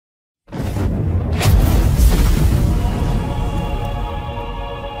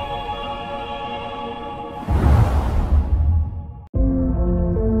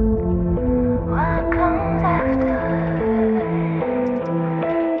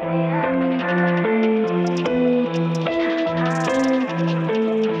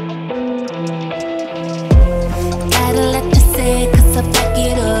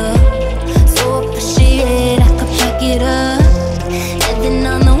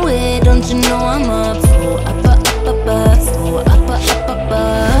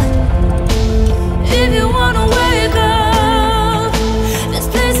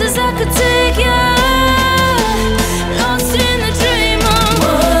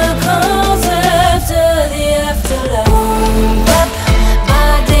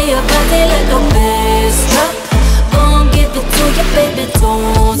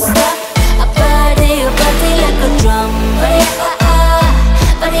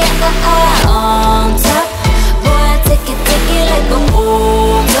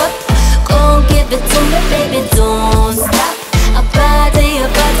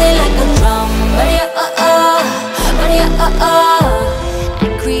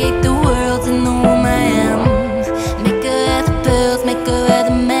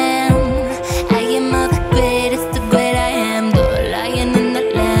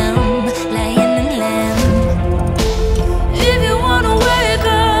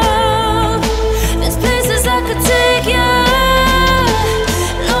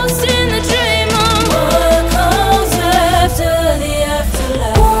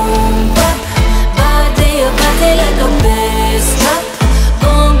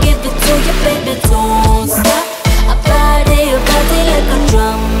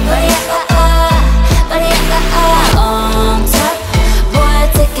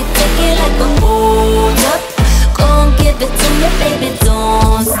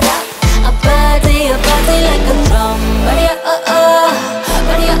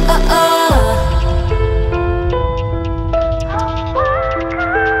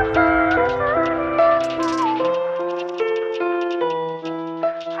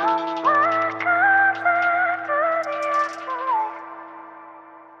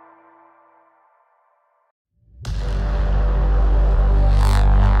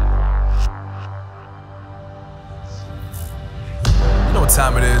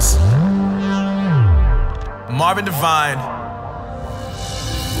time it is. Marvin Devine,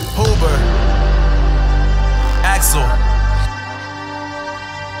 Huber, Axel,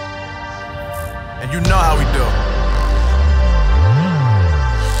 and you know how we do.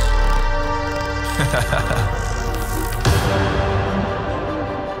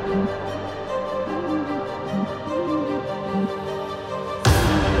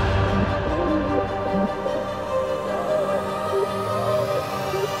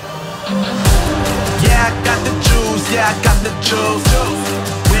 Yeah, I got the juice.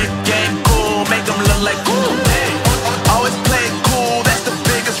 Big game cool, make them look like cool. Always play it cool, that's the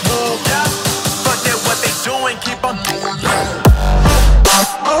biggest rule. Forget what they doing, keep on doing that.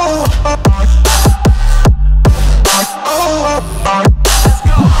 Let's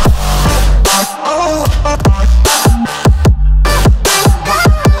go.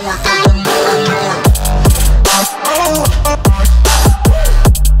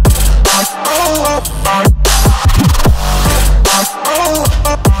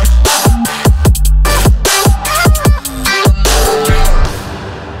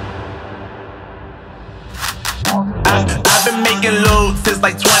 I've been making loot since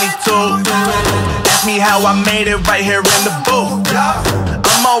like 22. Ask me how I made it right here in the booth.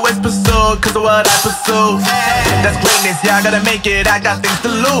 I'm always pursued cause of what I pursue. That's greatness, yeah, I gotta make it, I got things to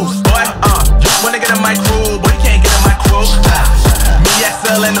lose. Boy, wanna get in my crew, boy, you can't get in my crew. Me,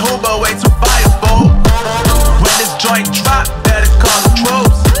 XL and Huber, way too fireable. When this joint drop, better call the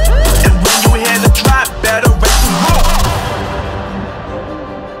troops. And when you hear the drop, better raise the roof.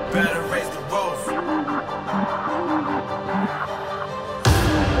 Better raise the roof.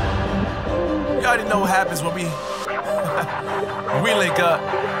 You already know what happens when we link up.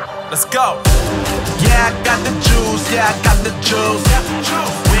 Let's go. Yeah, I got the juice. Yeah, I got the juice.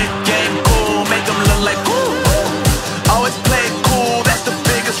 Big game cool, make them look like cool. Always play it cool, that's the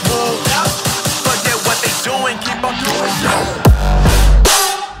biggest rule. Forget what they doing, keep on doing that.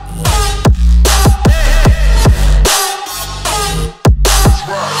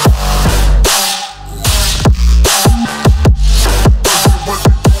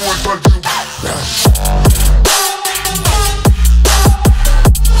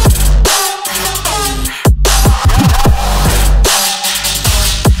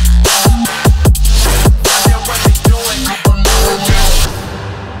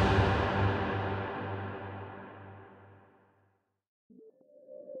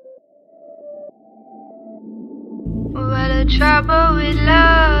 What the trouble with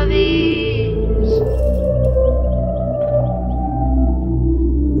love is.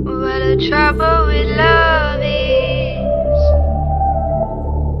 What the trouble with love is.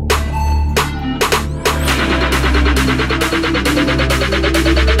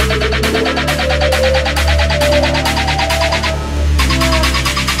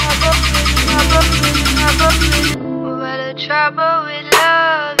 What the trouble with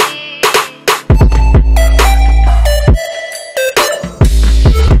love is.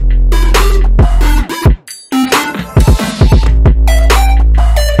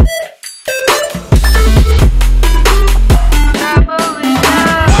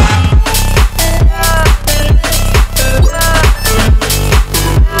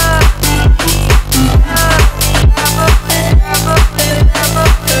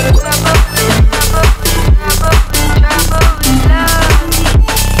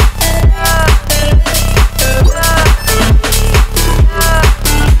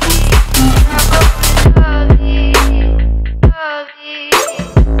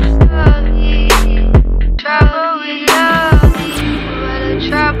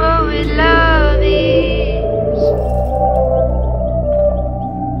 Trouble with love is.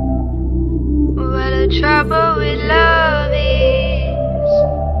 What the trouble with love is.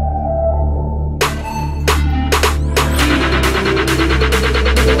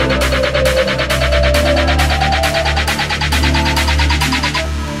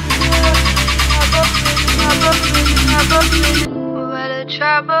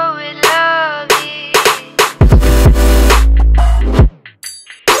 Trouble with love.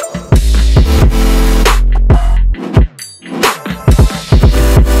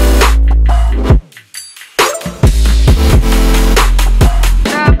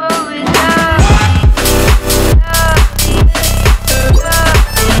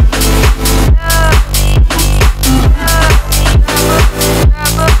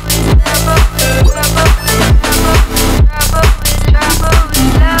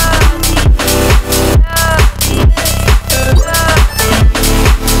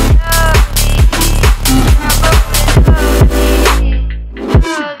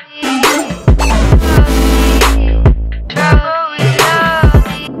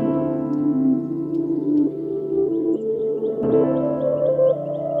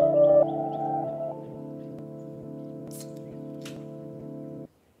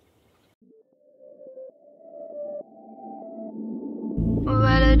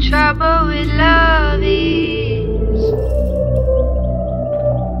 the trouble with love is.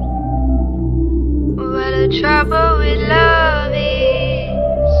 What the trouble with love is.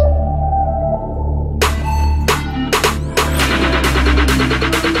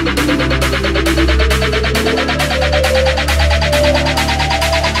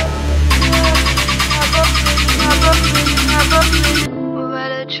 What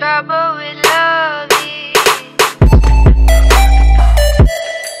the trouble with love is.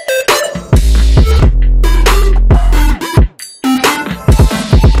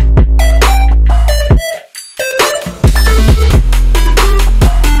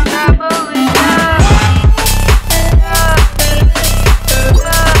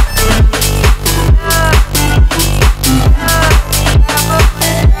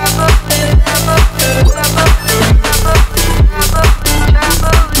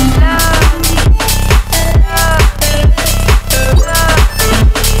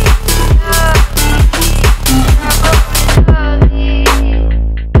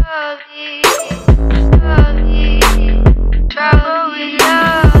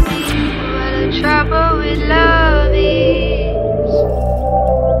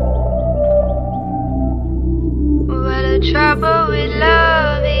 Trouble with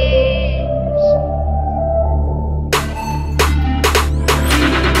love is.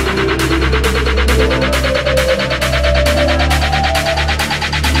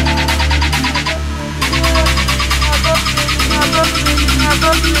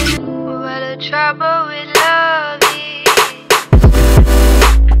 What the trouble